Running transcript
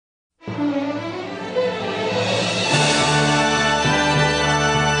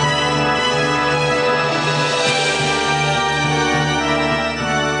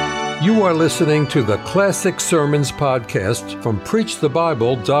You are listening to the Classic Sermons podcast from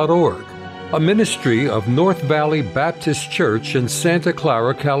PreachTheBible.org, a ministry of North Valley Baptist Church in Santa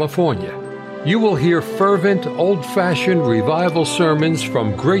Clara, California. You will hear fervent, old-fashioned revival sermons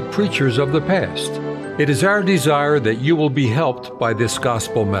from great preachers of the past. It is our desire that you will be helped by this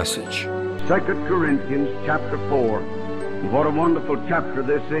gospel message. 2 Corinthians chapter 4. What a wonderful chapter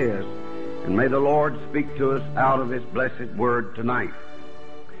this is. And may the Lord speak to us out of His blessed word tonight.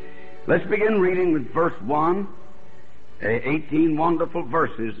 Let's begin reading with verse 1. 18 wonderful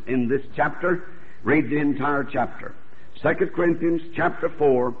verses in this chapter. Read the entire chapter. 2 Corinthians chapter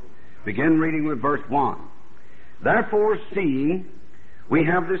 4. Begin reading with verse 1. Therefore, seeing we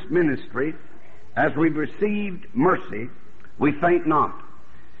have this ministry, as we've received mercy, we faint not,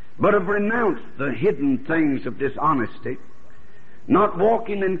 but have renounced the hidden things of dishonesty, not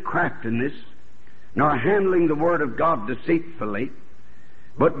walking in craftiness, nor handling the word of God deceitfully,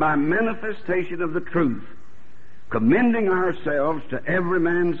 but by manifestation of the truth, commending ourselves to every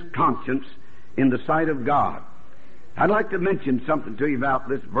man's conscience in the sight of God. I'd like to mention something to you about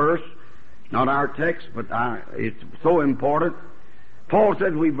this verse. Not our text, but it's so important. Paul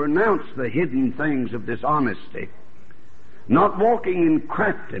said we've renounced the hidden things of dishonesty, not walking in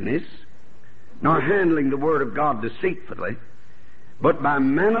craftiness, nor handling the word of God deceitfully, but by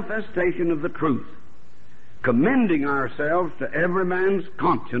manifestation of the truth, commending ourselves to every man's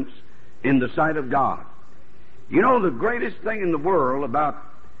conscience in the sight of God. You know, the greatest thing in the world about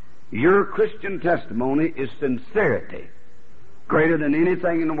your Christian testimony is sincerity. Greater than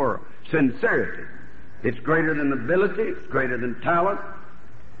anything in the world. Sincerity. It's greater than ability. It's greater than talent.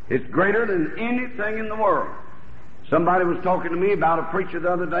 It's greater than anything in the world. Somebody was talking to me about a preacher the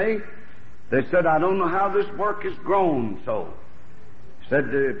other day. They said, I don't know how this work has grown so.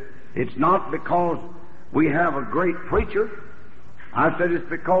 Said, it's not because we have a great preacher. I said, it's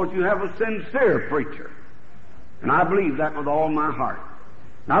because you have a sincere preacher. And I believe that with all my heart.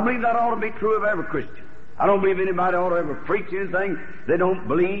 And I believe that ought to be true of every Christian. I don't believe anybody ought to ever preach anything they don't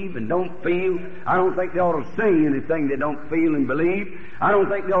believe and don't feel. I don't think they ought to sing anything they don't feel and believe. I don't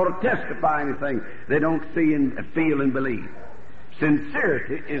think they ought to testify anything they don't see and feel and believe.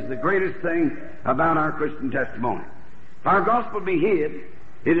 Sincerity is the greatest thing about our Christian testimony. If our gospel be hid,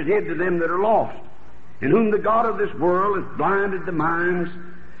 it is hid to them that are lost, in whom the God of this world has blinded the minds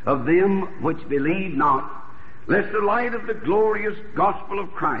of them which believe not, lest the light of the glorious gospel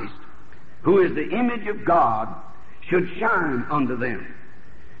of Christ, who is the image of God, should shine unto them.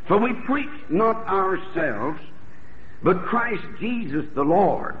 For we preach not ourselves, but Christ Jesus the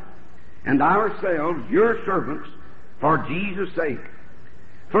Lord, and ourselves your servants for Jesus' sake.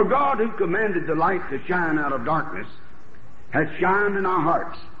 For God, who commanded the light to shine out of darkness, has shined in our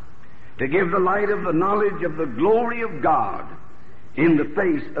hearts, to give the light of the knowledge of the glory of God in the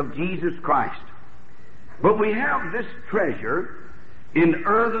face of Jesus Christ. But we have this treasure in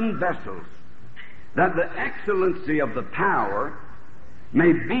earthen vessels, that the excellency of the power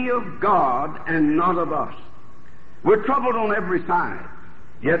may be of God and not of us. We're troubled on every side,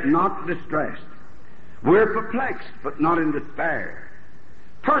 yet not distressed. We're perplexed, but not in despair.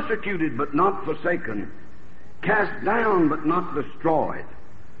 Persecuted, but not forsaken. Cast down, but not destroyed.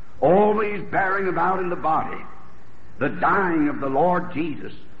 Always bearing about in the body the dying of the Lord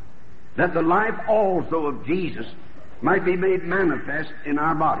Jesus, that the life also of Jesus might be made manifest in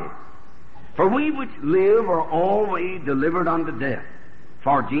our body. For we which live are always delivered unto death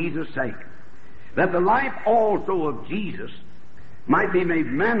for Jesus' sake, that the life also of Jesus might be made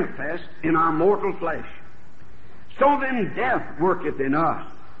manifest in our mortal flesh. So then death worketh in us,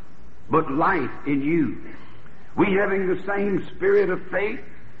 but life in you. We having the same spirit of faith,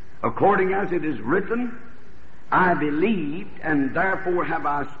 according as it is written, I believed, and therefore have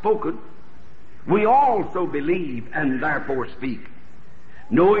I spoken. We also believe, and therefore speak,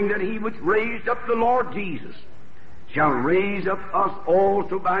 knowing that He which raised up the Lord Jesus shall raise up us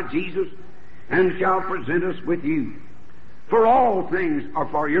also by Jesus, and shall present us with you. For all things are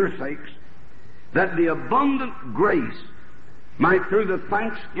for your sakes, that the abundant grace might through the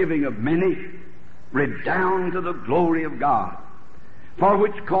thanksgiving of many redound to the glory of God. For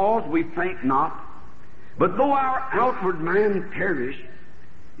which cause we faint not, but though our outward man perish,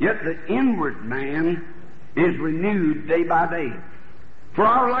 yet the inward man is renewed day by day. For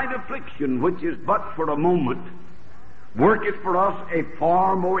our light affliction, which is but for a moment, worketh for us a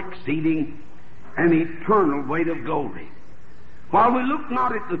far more exceeding and eternal weight of glory. While we look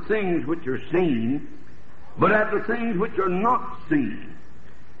not at the things which are seen, but at the things which are not seen.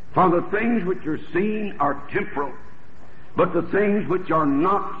 For the things which are seen are temporal, but the things which are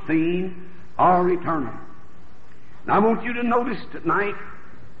not seen are eternal. Now I want you to notice tonight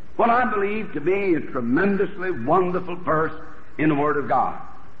what I believe to be a tremendously wonderful verse in the Word of God.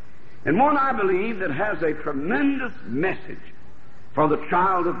 And one I believe that has a tremendous message for the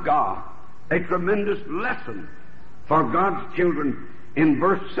child of God, a tremendous lesson for God's children in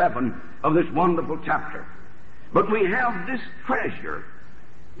verse 7 of this wonderful chapter. But we have this treasure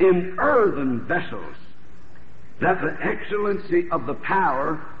in earthen vessels, that the excellency of the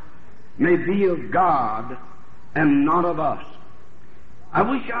power may be of God and not of us. I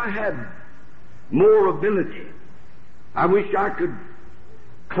wish I had more ability. I wish I could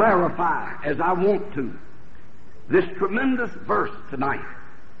clarify, as I want to, this tremendous verse tonight.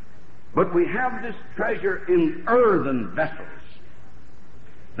 But we have this treasure in earthen vessels,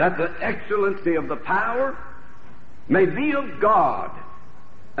 that the excellency of the power may be of God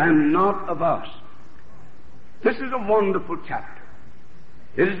and not of us. This is a wonderful chapter.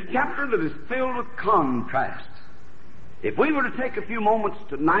 It is a chapter that is filled with contrasts. If we were to take a few moments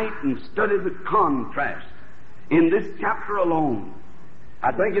tonight and study the contrast in this chapter alone,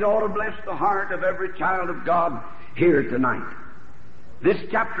 I think it ought to bless the heart of every child of God here tonight. This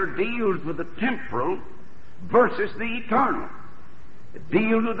chapter deals with the temporal versus the eternal. It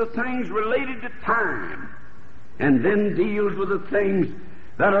deals with the things related to time, and then deals with the things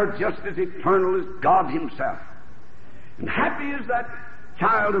that are just as eternal as God Himself. And happy is that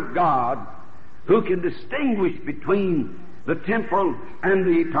child of God who can distinguish between the temporal and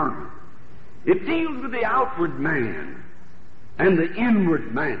the eternal. It deals with the outward man and the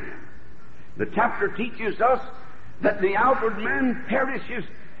inward man. The chapter teaches us that the outward man perishes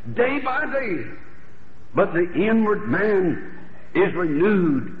day by day, but the inward man is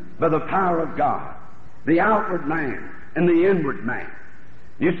renewed by the power of God. The outward man and the inward man.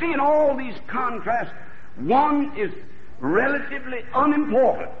 You see, in all these contrasts, one is relatively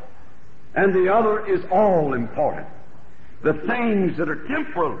unimportant, and the other is all important. The things that are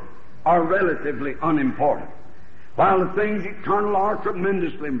temporal are relatively unimportant, while the things eternal are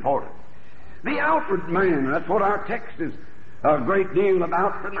tremendously important. The outward man, that's what our text is a great deal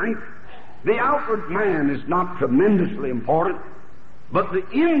about tonight. The outward man is not tremendously important, but the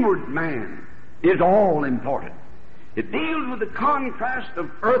inward man is all important. It deals with the contrast of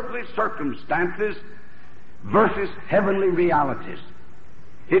earthly circumstances versus heavenly realities.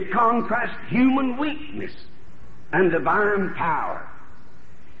 It contrasts human weakness and divine power.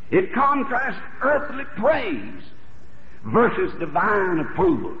 It contrasts earthly praise versus divine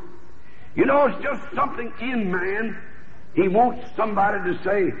approval. You know, it's just something in man. He wants somebody to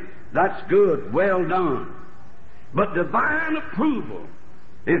say, "That's good, well done." But divine approval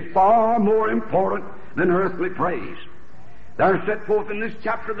is far more important than earthly praise. There are set forth in this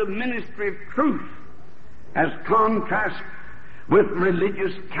chapter the ministry of truth as contrast with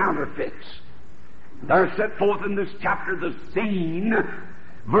religious counterfeits. There are set forth in this chapter the seen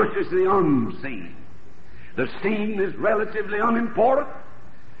versus the unseen. The seen is relatively unimportant,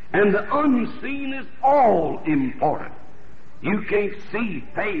 and the unseen is all important. You can't see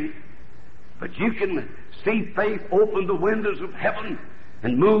faith, but you can see faith open the windows of heaven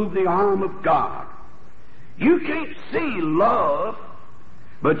and move the arm of God. You can't see love,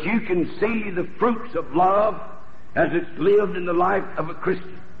 but you can see the fruits of love as it's lived in the life of a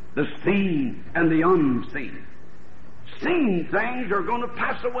Christian, the seen and the unseen. Seen things are going to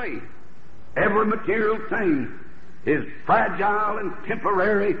pass away. Every material thing is fragile and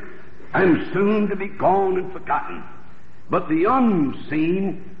temporary and soon to be gone and forgotten. But the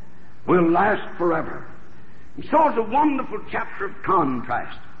unseen will last forever. And so it's a wonderful chapter of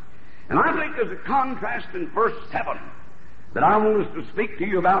contrast. And I think there's a contrast in verse 7 that I want us to speak to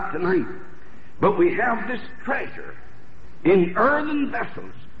you about tonight. But we have this treasure in earthen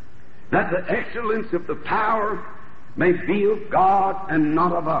vessels, that the excellence of the power may be of God and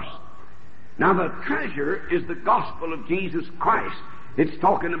not of us. Now the treasure is the gospel of Jesus Christ it's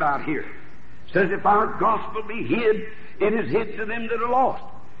talking about here. It says, if our gospel be hid, it is hid to them that are lost.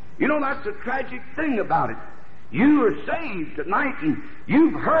 You know, that's the tragic thing about it. You are saved tonight, and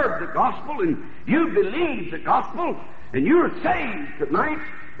you've heard the gospel, and you believe the gospel, and you're saved tonight,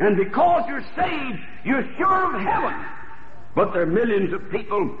 and because you're saved, you're sure of heaven. But there are millions of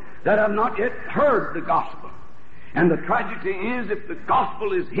people that have not yet heard the gospel. And the tragedy is, if the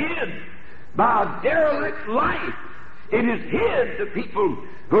gospel is hid by a derelict life, it is hid to people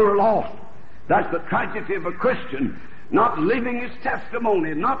who are lost. That's the tragedy of a Christian, not living his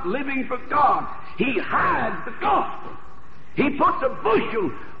testimony, not living for God. He hides the gospel. He puts a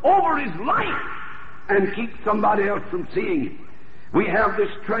bushel over his life and keeps somebody else from seeing it. We have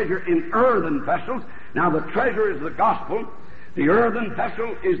this treasure in earthen vessels. Now the treasure is the gospel. The earthen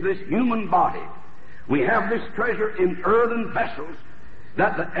vessel is this human body. We have this treasure in earthen vessels,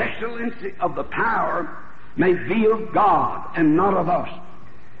 that the excellency of the power may be of God and not of us.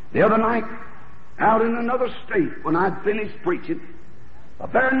 The other night, out in another state, when I'd finished preaching, a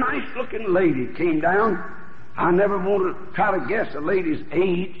very nice-looking lady came down. I never want to try to guess a lady's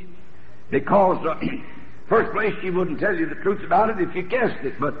age, because, first place, she wouldn't tell you the truth about it if you guessed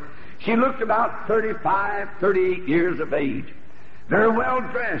it, but she looked about 35, 38 years of age. Very well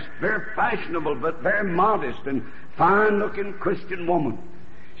dressed, very fashionable, but very modest and fine-looking Christian woman.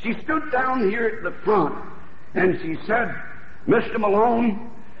 She stood down here at the front, and she said, "Mr.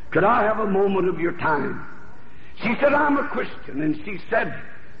 Malone, could I have a moment of your time?" She said, "I'm a Christian," and she said,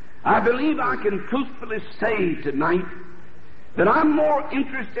 "I believe I can truthfully say tonight that I'm more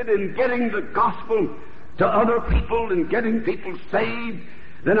interested in getting the gospel to other people and getting people saved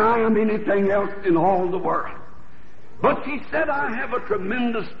than I am anything else in all the world. But," she said, "I have a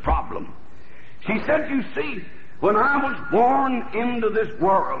tremendous problem." She said, "You see, when I was born into this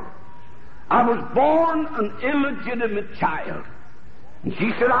world, I was born an illegitimate child." And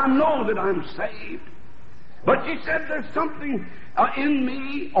she said, "I know that I'm saved. But," she said, "there's something in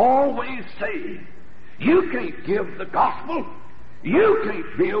me always saying, you can't give the gospel. You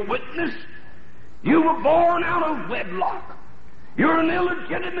can't be a witness. You were born out of wedlock. You're an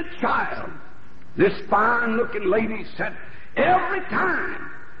illegitimate child." This fine-looking lady said, "Every time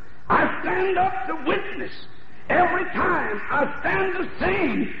I stand up to witness, every time I stand to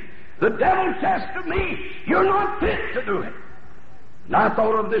sing, the devil says to me, you're not fit to do it." And I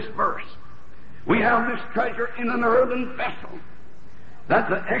thought of this verse. We have this treasure in an earthen vessel, that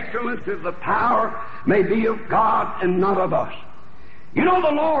the excellency of the power may be of God and not of us. You know,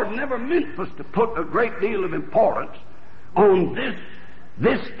 the Lord never meant us to put a great deal of importance on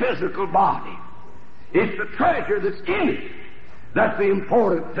this physical body. It's the treasure that's in it that's the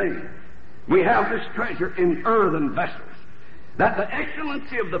important thing. We have this treasure in earthen vessels, that the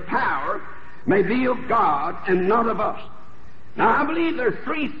excellency of the power may be of God and not of us. Now, I believe there are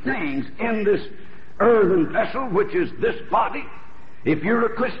three things in this earthen vessel, which is this body. If you're a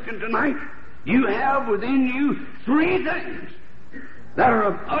Christian tonight, you have within you three things that are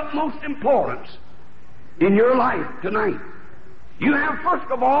of utmost importance in your life tonight. You have,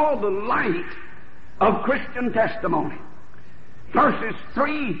 first of all, the light of Christian testimony. Verses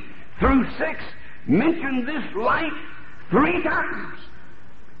 3 through 6 mention this light 3 times.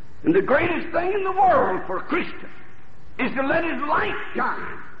 And the greatest thing in the world for a Christian is to let his light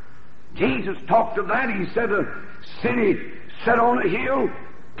shine. Jesus talked of that. He said, "A city set on a hill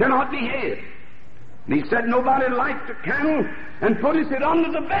cannot be hid." And he said, "Nobody lights a candle and putteth it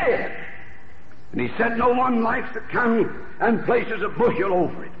under the bed." And he said, "No one lights a candle and places a bushel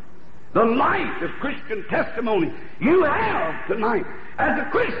over it." The light of Christian testimony you have tonight as a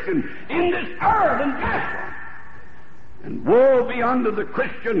Christian in this earthen vessel. And woe be unto the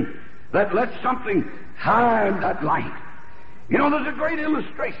Christian that lets something hide that light. You know, there's a great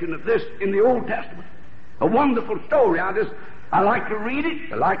illustration of this in the Old Testament. A wonderful story. I like to read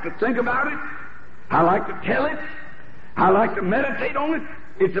it. I like to think about it. I like to tell it. I like to meditate on it.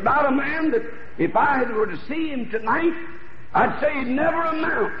 It's about a man that if I were to see him tonight, I'd say he'd never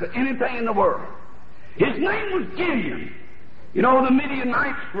amount to anything in the world. His name was Gideon. You know, the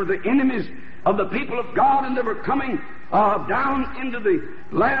Midianites were the enemies of the people of God, and they were coming down into the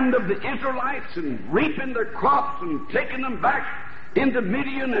land of the Israelites and reaping their crops and taking them back into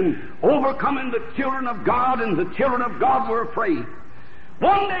Midian and overcoming the children of God, and the children of God were afraid.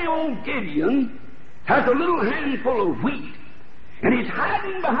 One day old Gideon has a little handful of wheat, and he's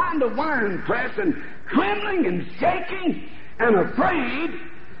hiding behind a wine press and trembling and shaking and afraid,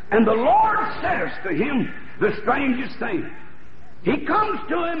 and the Lord says to him the strangest thing. He comes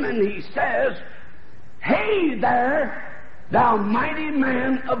to him and he says, "Hey there, thou mighty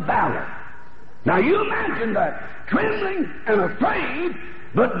man of valor." Now you imagine that, trembling and afraid,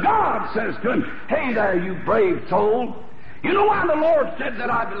 but God says to him, "Hey there, you brave soul." You know why the Lord said that,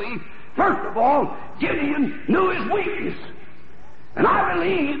 I believe? First of all, Gideon knew his weakness. And I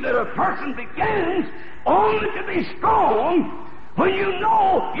believe that a person begins only to be strong when you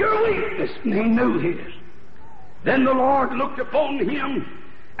know your weakness, and he knew his. Then the Lord looked upon him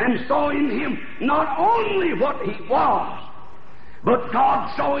and saw in him not only what he was, but God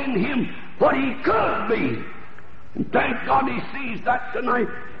saw in him what he could be. And thank God he sees that tonight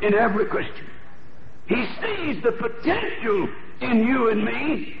in every Christian. He sees the potential in you and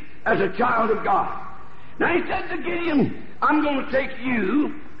me as a child of God. Now he said to Gideon, "I'm going to take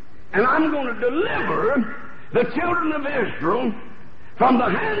you and I'm going to deliver the children of Israel from the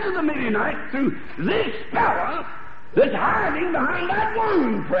hands of the Midianites through this power that's hiding behind that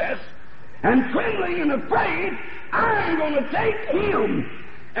wine press, and trembling and afraid, I'm going to take him,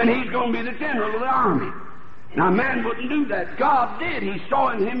 and he's going to be the general of the army. Now, man wouldn't do that. God did. He saw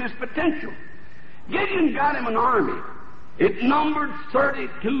in him his potential. Gideon got him an army. It numbered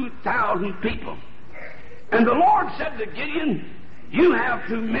 32,000 people. And the Lord said to Gideon, you have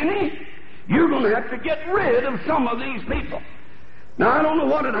too many. You're going to have to get rid of some of these people. Now, I don't know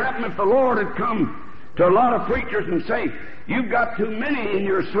what would happen if the Lord had come to a lot of preachers and say, you've got too many in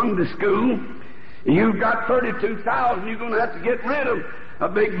your Sunday school. You've got 32,000. You're going to have to get rid of a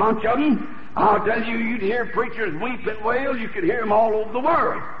big bunch of them. I'll tell you, you'd hear preachers weep and wail. You could hear them all over the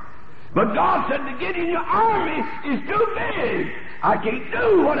world. But God said to Gideon, your army is too big. I can't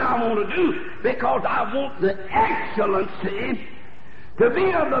do what I want to do because I want the excellency to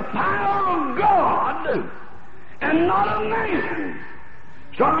be of the power of God and not of man.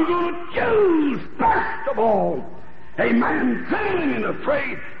 So I'm going to choose, first of all, a man trembling and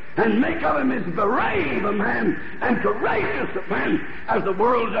afraid, and make of him as brave a man and courageous a man as the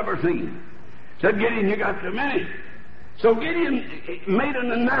world's ever seen. Said Gideon, you got too many. So Gideon made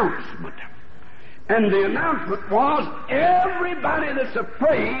an announcement. And the announcement was, everybody that's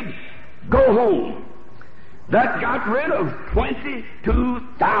afraid, go home. That got rid of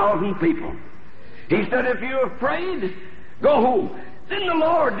 22,000 people. He said, if you're afraid, go home. Then the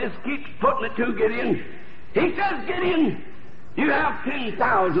Lord just keeps putting it to Gideon. He says, Gideon, you have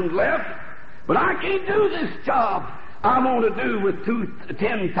 10,000 left, but I can't do this job I want to do with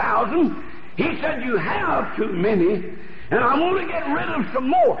 10,000. He said, you have too many, and I want to get rid of some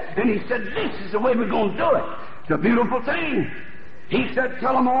more. And he said, this is the way we're going to do it. It's a beautiful thing. He said,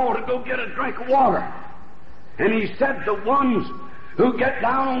 tell them all to go get a drink of water. And he said, the ones who get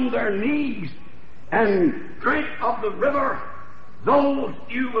down on their knees and drink of the river, those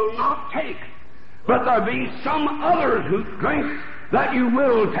you will not take. But there be some others who drink that you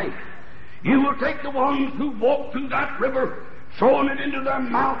will take. You will take the ones who walk through that river, throwing it into their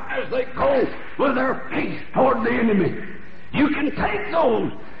mouth as they go with their face toward the enemy. You can take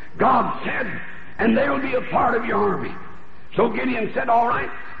those, God said, and they'll be a part of your army. So Gideon said, all right,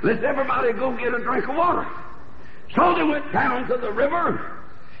 let's everybody go get a drink of water. So they went down to the river,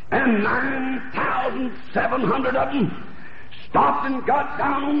 and 9,700 of them stopped and got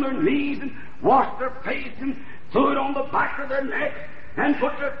down on their knees and washed their face and threw it on the back of their neck and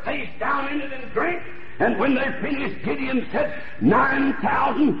put their face down in it and drank. And when they finished, Gideon said,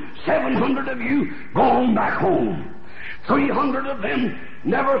 9,700 of you go on back home. 300 of them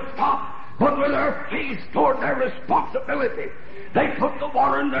never stopped, but with their face toward their responsibility. They put the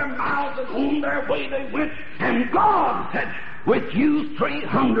water in their mouths and on their way they went. And God said, with you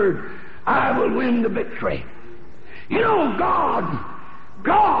 300, I will win the victory. You know, God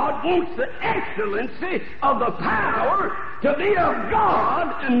wants the excellency of the power to be of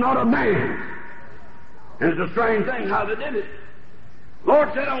God and not of man. And it's a strange thing how they did it.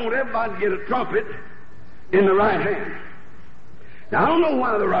 Lord said, I want everybody to get a trumpet in the right hand. Now, I don't know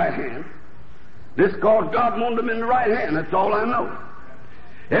why the right hand. This because God wanted them in the right hand. That's all I know.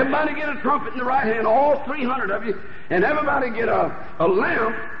 Everybody get a trumpet in the right hand, all 300 of you, and everybody get a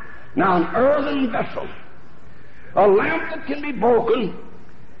lamp, now an earthen vessel. A lamp that can be broken.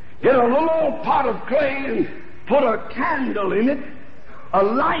 Get a little old pot of clay and put a candle in it, a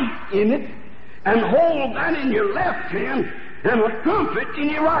light in it, and hold that in your left hand and a trumpet in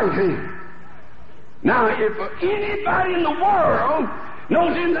your right hand. Now, if anybody in the world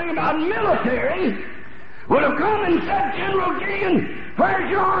knows anything about military, would have come and said, General Gideon, where's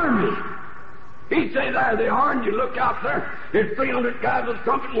your army? He'd say, there they are, and you look out there, there's 300 guys with a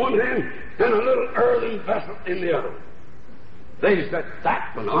trumpet in one hand and a little earthen vessel in the other. They said,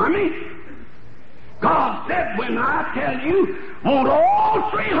 that's an army. God said, when I tell you, want all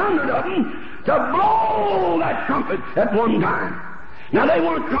 300 of them to blow that trumpet at one time. Now, they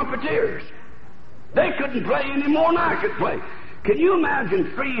weren't trumpeters. They couldn't play any more than I could play. Can you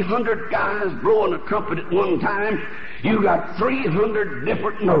imagine 300 guys blowing a trumpet at one time? You got 300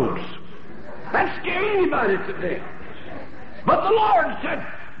 different notes. That'd scare anybody to death. But the Lord said,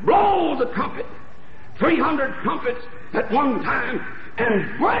 blow the trumpet. 300 trumpets at one time,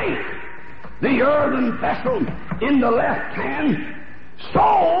 and break the earthen vessel in the left hand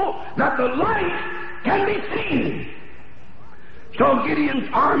so that the light can be seen. So Gideon's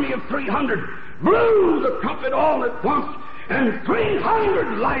army of 300 blew the trumpet all at once, and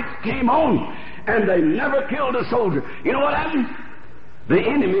 300 lights came on, and they never killed a soldier. You know what happened? The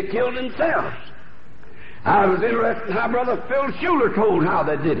enemy killed themselves. I was interested in how Brother Phil Schuler told how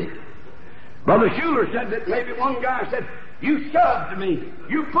they did it. Brother Schuler said that maybe one guy said, you shoved me,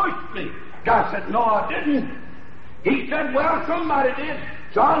 you pushed me. Guy said, no, I didn't. He said, well, somebody did.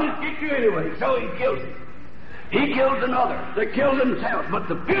 So I'll just get you anyway. So he kills him. He kills another. They kill themselves. But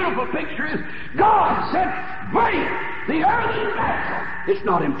the beautiful picture is God said, bring the earthen vessel. It's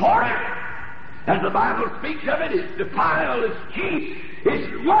not important. As the Bible speaks of it, it's defiled, it's cheap,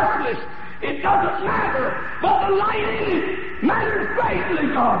 it's worthless. It doesn't matter. But the light in it matters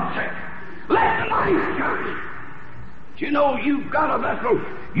greatly, God said. Let the light shine. But you know, you've got a vessel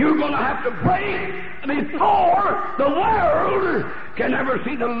you're going to have to break before the world can ever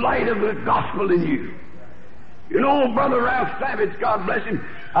see the light of the gospel in you. You know, old Brother Ralph Savage, God bless him.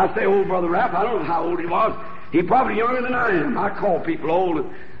 I say old Brother Ralph, I don't know how old he was. He's probably younger than I am. I call people old,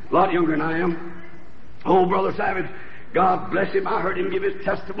 a lot younger than I am. Old Brother Savage, God bless him. I heard him give his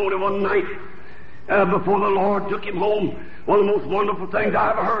testimony one night before the Lord took him home. One of the most wonderful things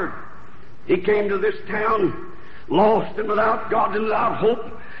I ever heard. He came to this town, lost and without God and without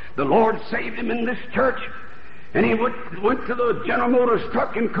hope. The Lord saved him in this church. And he went to the General Motors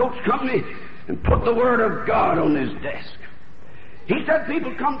Truck and Coach Company and put the Word of God on his desk. He said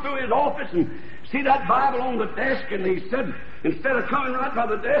people come through his office and see that Bible on the desk, and he said, instead of coming right by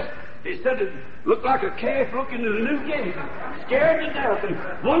the desk, he said it looked like a calf looking at a new gate, scared to death.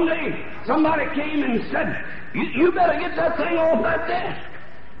 And one day somebody came and said, you better get that thing off that desk.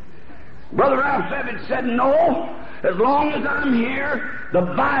 Brother Ralph Savage said, no, as long as I'm here, the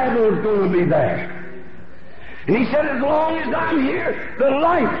Bible's going to be there. And he said, as long as I'm here, the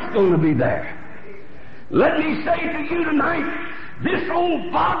light's going to be there. Let me say to you tonight, this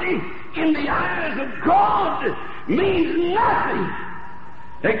old body in the eyes of God means nothing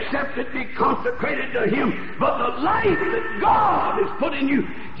except it be consecrated to Him. But the light that God has put in you,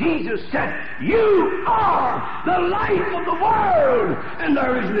 Jesus said, you are the light of the world, and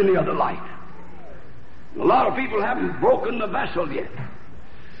there isn't any other light. A lot of people haven't broken the vessel yet.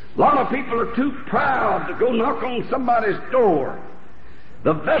 A lot of people are too proud to go knock on somebody's door.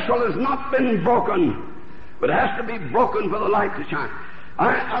 The vessel has not been broken, but it has to be broken for the light to shine.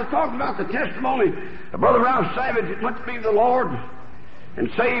 I was talking about the testimony of Brother Ralph Savage that went to be with the Lord and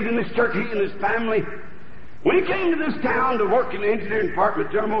saved in this church, he and his family. When he came to this town to work in the engineering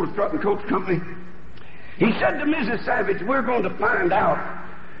department, General Motors Truck and Coach Company, he said to Mrs. Savage, we're going to find out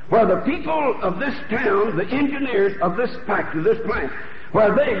where the people of this town, the engineers of this factory, this plant,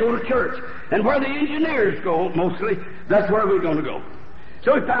 where they go to church, and where the engineers go mostly, that's where we're going to go.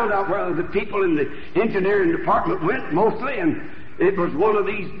 So he found out where the people in the engineering department went mostly, and it was one of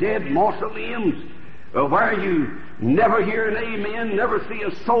these dead mausoleums where you never hear an amen, never see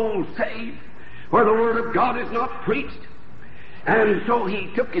a soul saved, where the Word of God is not preached. And so he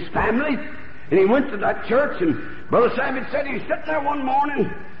took his family, and he went to that church, and Brother Savage said he was sitting there one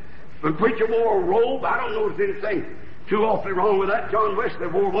morning. The preacher wore a robe. I don't know if there's anything too awfully wrong with that. John Wesley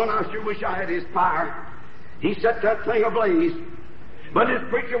wore one. I sure wish I had his fire. He set that thing ablaze. But his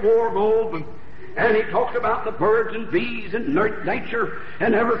preacher wore a robe, and he talked about the birds and bees and nature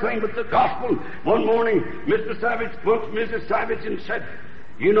and everything but the gospel. One morning, Mr. Savage spoke to Mrs. Savage and said,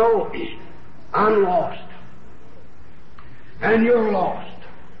 you know, I'm lost. And you're lost.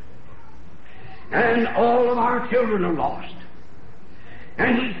 And all of our children are lost.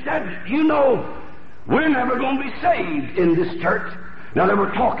 And he said, you know, we're never going to be saved in this church. Now, they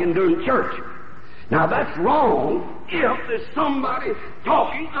were talking during church. Now, that's wrong if there's somebody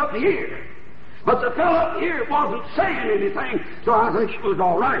talking up here. But the fellow up here wasn't saying anything, so I think it was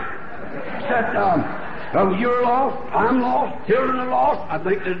all right. Said, you're lost, I'm lost, children are lost. I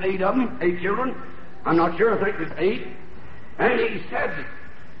think there's 8 of them, 8 children. I'm not sure, I think there's 8. And he said,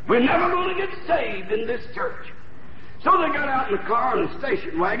 we're never going to get saved in this church. So they got out in the car in a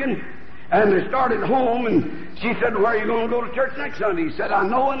station wagon, and they started home, and she said, where are you going to go to church next Sunday? He said, I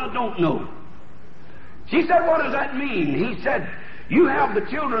know and I don't know. She said, what does that mean? He said, you have the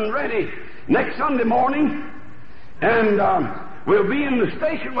children ready next Sunday morning, and we'll be in the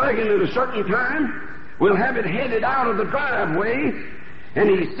station wagon at a certain time. We'll have it headed out of the driveway. And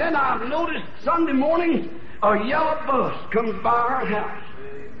he said, I've noticed Sunday mornings a yellow bus comes by our house.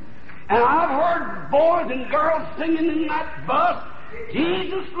 And I've heard boys and girls singing in that bus,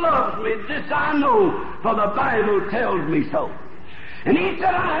 Jesus loves me, this I know, for the Bible tells me so. And he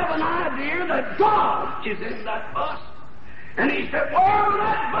said, I have an idea that God is in that bus. And he said, where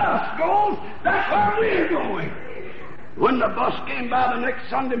that bus goes, that's where we're going. When the bus came by the next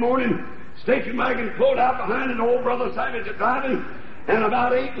Sunday morning, station wagon pulled out behind it, old Brother Savage was driving, and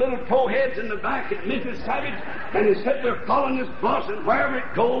about 8 little towheads in the back at Mrs. Savage, and he said, we're following this bus, and wherever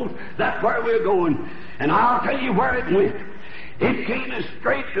it goes, that's where we're going. And I'll tell you where it went. It came as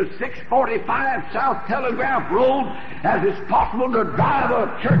straight to 645 South Telegraph Road as it's possible to drive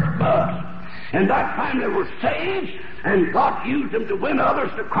a church bus. And that time they were saved, and God used them to win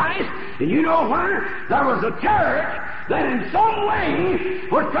others to Christ. And you know why? There was a church that in some way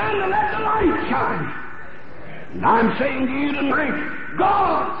was trying to let the light shine. And I'm saying to you tonight,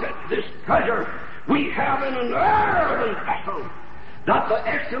 God said this treasure we have in an earthen vessel, that the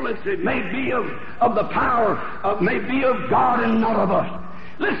excellency may be of the power, may be of God and not of us.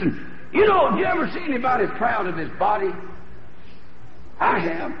 Listen, you know, have you ever seen anybody proud of his body? I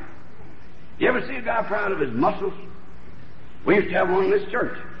have. You ever see a guy proud of his muscles? We used to have one in this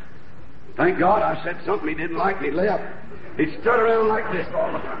church. Thank God I said something he didn't like and he left. He stood around like this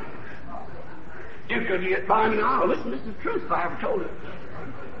all the time. You couldn't get by him now. Listen, this is the truth if I ever told it.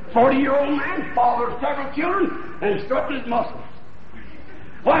 40-year-old man, father of several children, and strutting his muscles.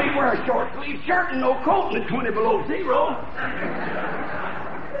 Why, he wear a short-sleeved shirt and no coat and 20 below zero.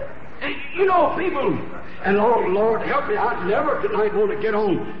 And, you know, people, and oh, Lord help me, I never tonight want to get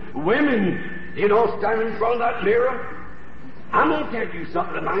on women, you know, standing in front of that mirror. I'm going to tell you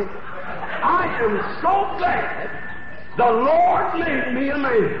something tonight. I am so glad the Lord made me a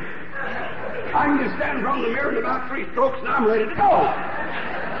man. I can just stand in front of the mirror in about 3 strokes and I'm ready to go.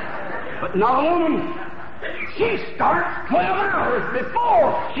 But not a woman. She starts 12 hours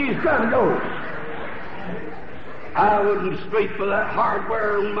before she's going to go. I wouldn't sleep with that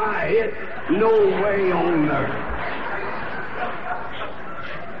hardware on my head. No way on earth.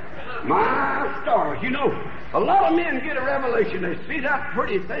 My stars. You know, a lot of men get a revelation. They see that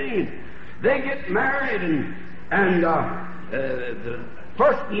pretty thing. They get married and the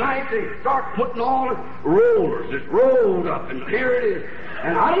first night they start putting all the rollers. It's rolled up and here it is.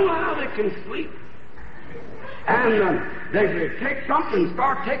 And I don't know how they can sleep. And they take something and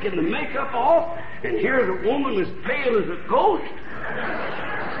start taking the makeup off, and here's a woman as pale as a ghost.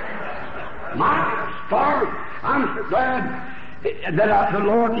 My stars, I'm so glad that the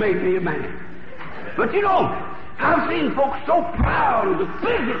Lord made me a man. But you know, I've seen folks so proud of the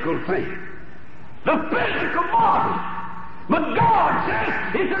physical thing, the physical body. But God says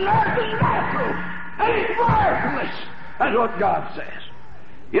it's an earthen vessel, and it's worthless. That's what God says.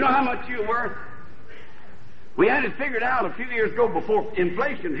 You know how much you're worth? We had it figured out a few years ago before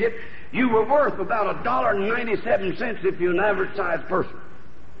inflation hit. You were worth about $1.97 if you're an average-sized person.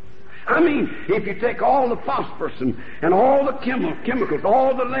 I mean, if you take all the phosphorus and all the chemicals,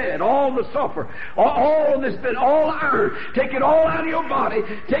 all the lead, all the sulfur, all of this, all the iron, take it all out of your body,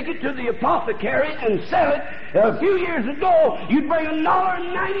 take it to the apothecary and sell it. A few years ago, you'd bring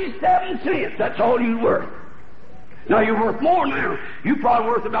 $1.97. That's all you're worth. Now you're worth more now. You're probably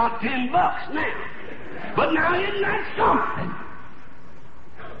worth about $10 now. But now isn't that something?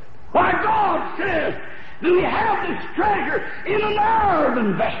 Why, God says that we have this treasure in an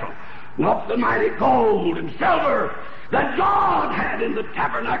earthen vessel, not the mighty gold and silver that God had in the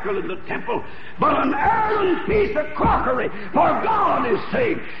tabernacle and the temple, but an earthen piece of crockery, for God is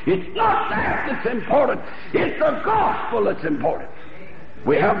saved. It's not that that's important. It's the gospel that's important.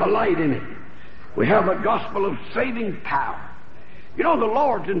 We have the light in it. We have the gospel of saving power. You know, the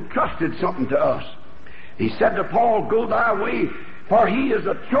Lord's entrusted something to us. He said to Paul, go thy way, for he is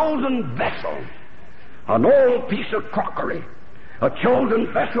a chosen vessel, an old piece of crockery, a chosen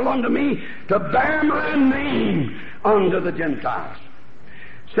vessel unto me to bear my name unto the Gentiles.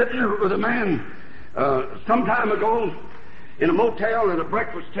 Sitting there with a man some time ago in a motel at a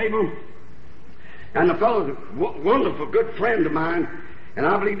breakfast table, and the fellow's a wonderful good friend of mine, and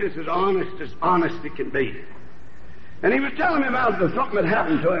I believe this is honest as honesty can be. And he was telling me about something that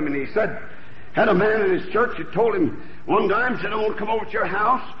happened to him, and he said, had a man in his church that told him one time, said, I want to come over to your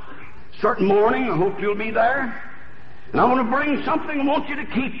house certain morning, I hope you'll be there, and I want to bring something I want you to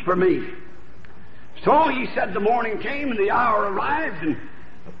keep for me. So he said the morning came and the hour arrived, and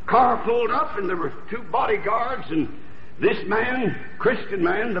the car pulled up, and there were 2 bodyguards, and this man, Christian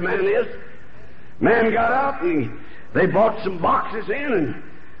man, the man got out, and they brought some boxes in, and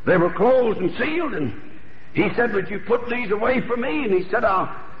they were closed and sealed, and he said, would you put these away for me? And he said, I'll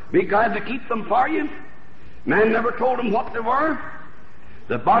be glad to keep them for you. Man never told him what they were.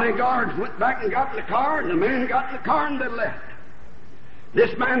 The bodyguards went back and got in the car, and the man got in the car, and they left.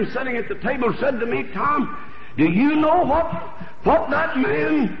 This man sitting at the table said to me, Tom, do you know what that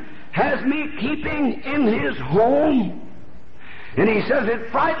man has me keeping in his home? And he says,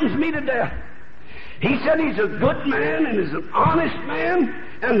 it frightens me to death. He said he's a good man and is an honest man,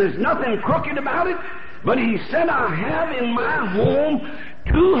 and there's nothing crooked about it. But he said, I have in my home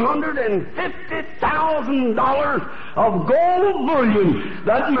 $250,000 of gold bullion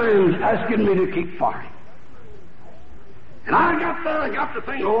that man's asking me to keep for him. And I got to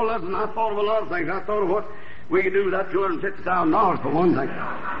think, and I thought of a lot of things. I thought of what we could do that $250,000 for one thing.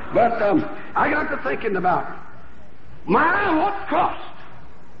 But I got to thinking about, what trust,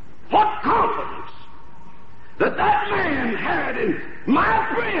 what confidence that man had in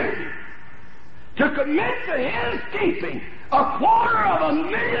my friend to commit to his keeping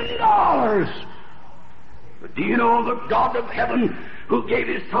 $250,000. But do you know the God of heaven, who gave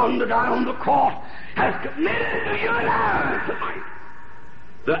his Son to die on the cross, has committed to you and I tonight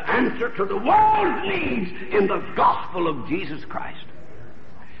the answer to the world's needs in the gospel of Jesus Christ?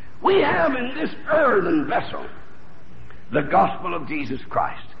 We have in this earthen vessel the gospel of Jesus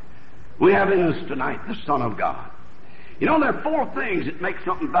Christ. We have in us tonight the Son of God. You know, there are four things that make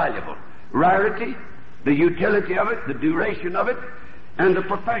something valuable: rarity, the utility of it, the duration of it, and the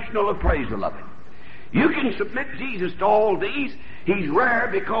professional appraisal of it. You can submit Jesus to all these. He's rare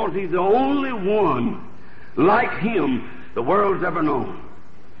because he's the only one like him the world's ever known.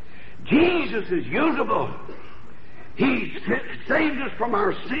 Jesus is usable. He saves us from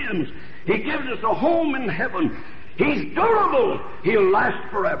our sins. He gives us a home in heaven. He's durable. He'll last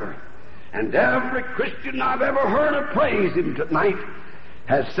forever. And every Christian I've ever heard of praise him tonight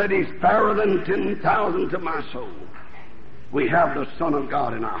has said he's fairer than 10,000 to my soul. We have the Son of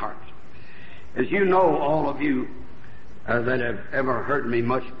God in our hearts. As you know, all of you that have ever heard me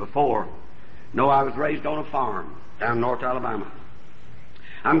much before know I was raised on a farm down in North Alabama.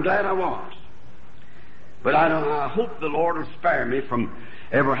 I'm glad I was. But I hope the Lord will spare me from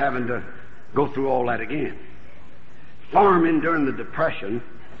ever having to go through all that again. Farming during the Depression,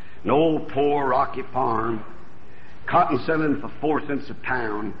 an old poor rocky farm, cotton selling for 4 cents a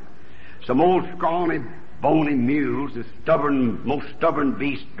pound, some old scrawny bony mules, the most stubborn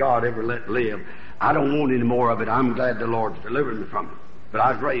beast God ever let live. I don't want any more of it. I'm glad the Lord's delivered me from it. But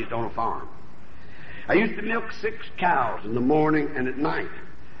I was raised on a farm. I used to milk 6 cows in the morning and at night.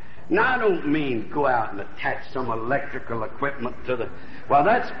 Now, I don't mean go out and attach some electrical equipment to the... Well,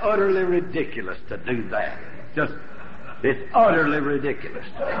 that's utterly ridiculous to do that. It's utterly ridiculous.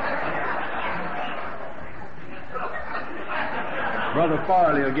 Brother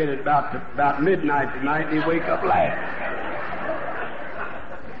Farley will get it about midnight tonight, and he'll wake up laughing.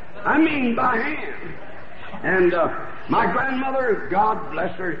 I mean by hand. And my grandmother, God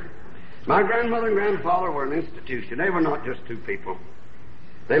bless her, my grandmother and grandfather were an institution. They were not just two people.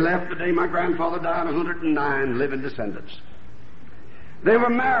 They left the day my grandfather died, 109 living descendants. They were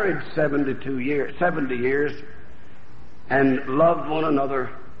married 70 years, and loved one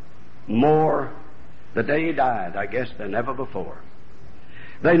another more the day he died, I guess, than ever before.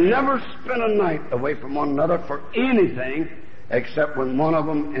 They never spent a night away from one another for anything except when one of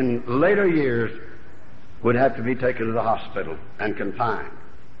them in later years would have to be taken to the hospital and confined.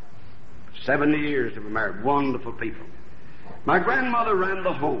 70 years they were married. Wonderful people. My grandmother ran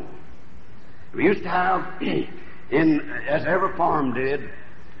the home. We used to have, as every farm did,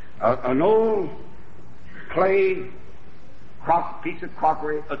 an old clay piece of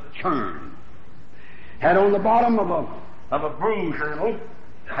crockery, a churn. Had on the bottom of a broom handle,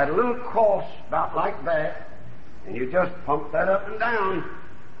 had a little cross about like that, and you just pump that up and down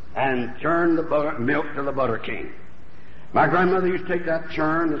and churn the milk till the butter came. My grandmother used to take that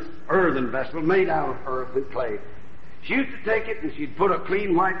churn, this earthen vessel made out of earth and clay. She used to take it and she'd put a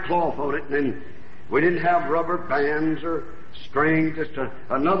clean white cloth on it, and then we didn't have rubber bands or string, just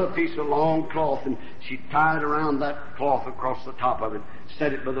another piece of long cloth, and she'd tie it around that cloth across the top of it,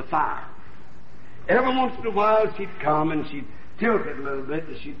 set it by the fire. Every once in a while she'd come and she'd tilt it a little bit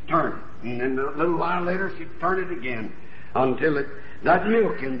and she'd turn it. And then a little while later she'd turn it again until that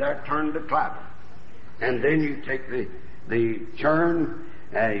milk in there turned to clabber. And then you take the churn,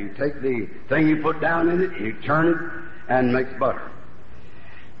 you take the thing you put down in it, and you turn it and makes butter.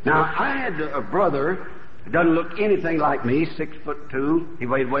 Now, I had a brother who doesn't look anything like me, 6'2". He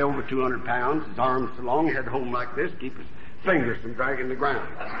weighed way over 200 pounds. His arms so long, he had to hold them like this, keep his fingers from dragging the ground.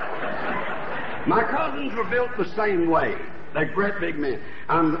 My cousins were built the same way. They're great big men.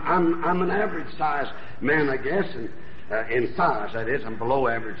 I'm an average size man, I guess, and in size, that is. I'm below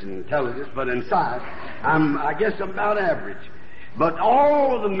average in intelligence, but in size, I guess I'm about average. But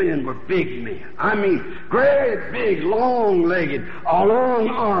all of the men were big men. I mean, great, big, long-legged,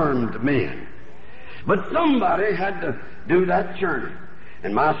 long-armed men. But somebody had to do that churning.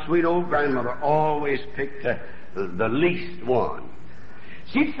 And my sweet old grandmother always picked the least one.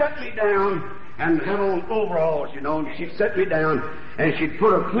 She'd set me down and had on overalls, and she'd set me down and she'd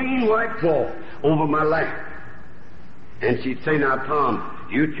put a clean white cloth over my lap. And she'd say, "Now, Tom,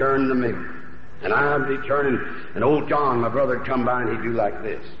 you churn the milk." And I'd be churning, and old John, my brother, would come by and he'd do like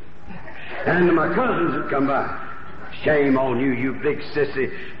this. And my cousins would come by. "Shame on you, you big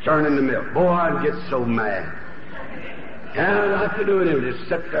sissy, churning the milk." Boy, I'd get so mad. And I don't have to do it, just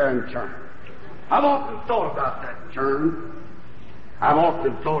sit there and turn. I've often thought about that turn. I've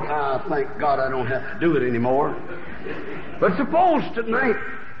often thought how I thank God I don't have to do it anymore. But suppose tonight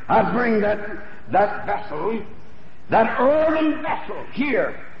I bring that vessel, that earthen vessel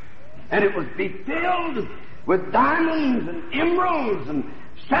here, and it would be filled with diamonds and emeralds and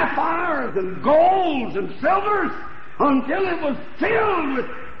sapphires and golds and silvers until it was filled with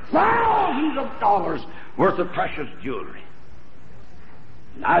thousands of dollars worth of precious jewelry.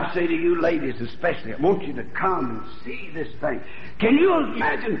 And I'd say to you ladies especially, I want you to come and see this thing. Can you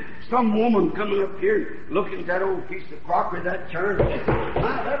imagine some woman coming up here looking at that old piece of crockery, that churn?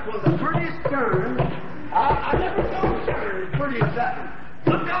 Wow, that was the prettiest churn. I never saw a churn as pretty as that one.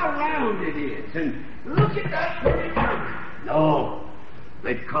 Look how round it is, and look at that pretty churn. No,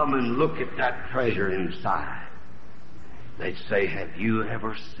 they'd come and look at that treasure inside. They'd say, have you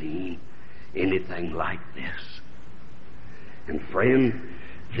ever seen anything like this? And friend,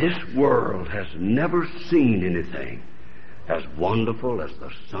 this world has never seen anything as wonderful as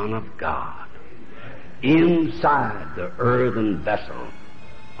the Son of God inside the earthen vessel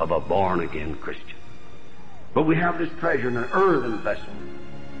of a born-again Christian. But we have this treasure in an earthen vessel,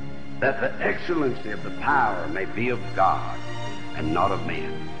 that the excellency of the power may be of God and not of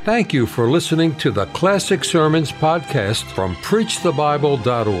men. Thank you for listening to the Classic Sermons podcast from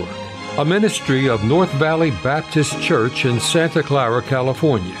PreachTheBible.org, a ministry of North Valley Baptist Church in Santa Clara,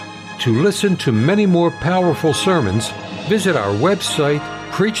 California. To listen to many more powerful sermons, visit our website,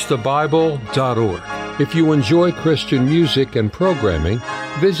 PreachTheBible.org. If you enjoy Christian music and programming,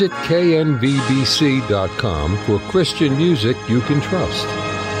 visit knvbc.com for Christian music you can trust.